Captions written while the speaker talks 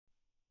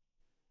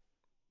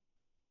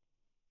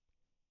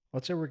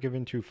Let's say we're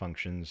given two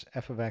functions,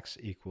 f of x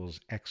equals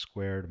x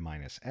squared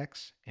minus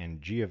x, and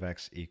g of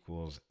x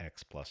equals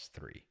x plus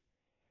 3.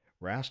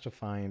 We're asked to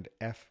find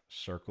f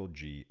circle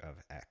g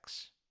of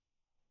x.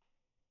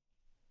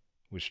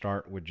 We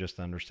start with just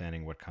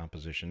understanding what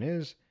composition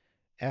is.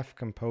 F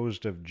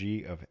composed of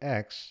g of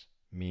x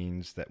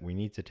means that we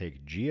need to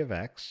take g of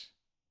x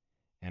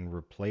and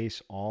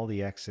replace all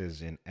the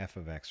x's in f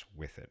of x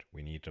with it.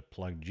 We need to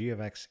plug g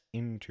of x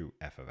into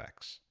f of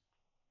x.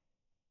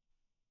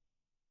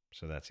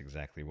 So that's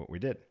exactly what we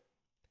did.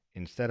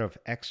 Instead of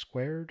x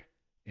squared,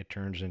 it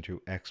turns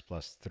into x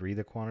plus 3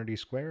 the quantity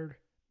squared,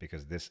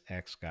 because this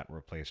x got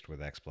replaced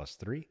with x plus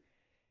 3.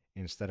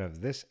 Instead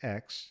of this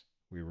x,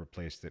 we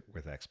replaced it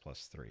with x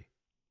plus 3.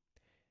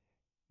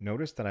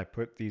 Notice that I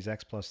put these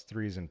x plus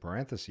 3's in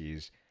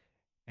parentheses,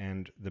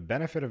 and the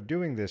benefit of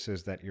doing this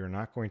is that you're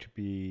not going to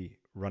be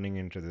running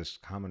into this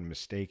common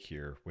mistake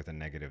here with a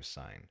negative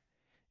sign.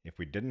 If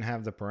we didn't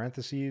have the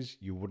parentheses,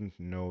 you wouldn't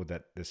know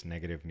that this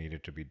negative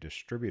needed to be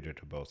distributed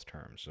to both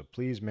terms. So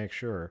please make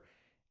sure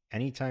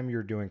anytime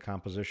you're doing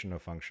composition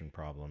of function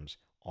problems,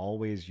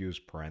 always use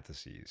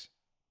parentheses.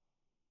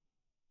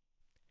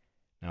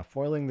 Now,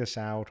 foiling this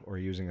out or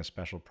using a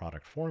special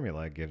product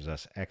formula gives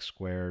us x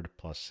squared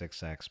plus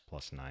 6x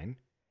plus 9.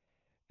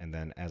 And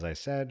then, as I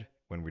said,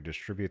 when we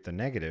distribute the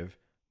negative,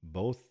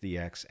 both the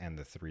x and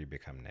the 3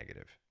 become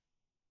negative.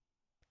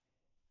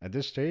 At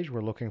this stage,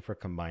 we're looking for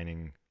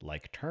combining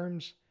like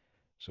terms.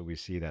 So we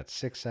see that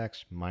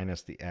 6x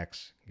minus the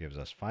x gives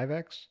us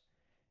 5x.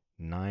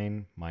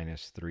 9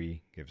 minus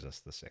 3 gives us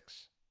the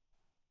 6.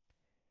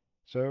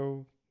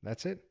 So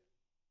that's it.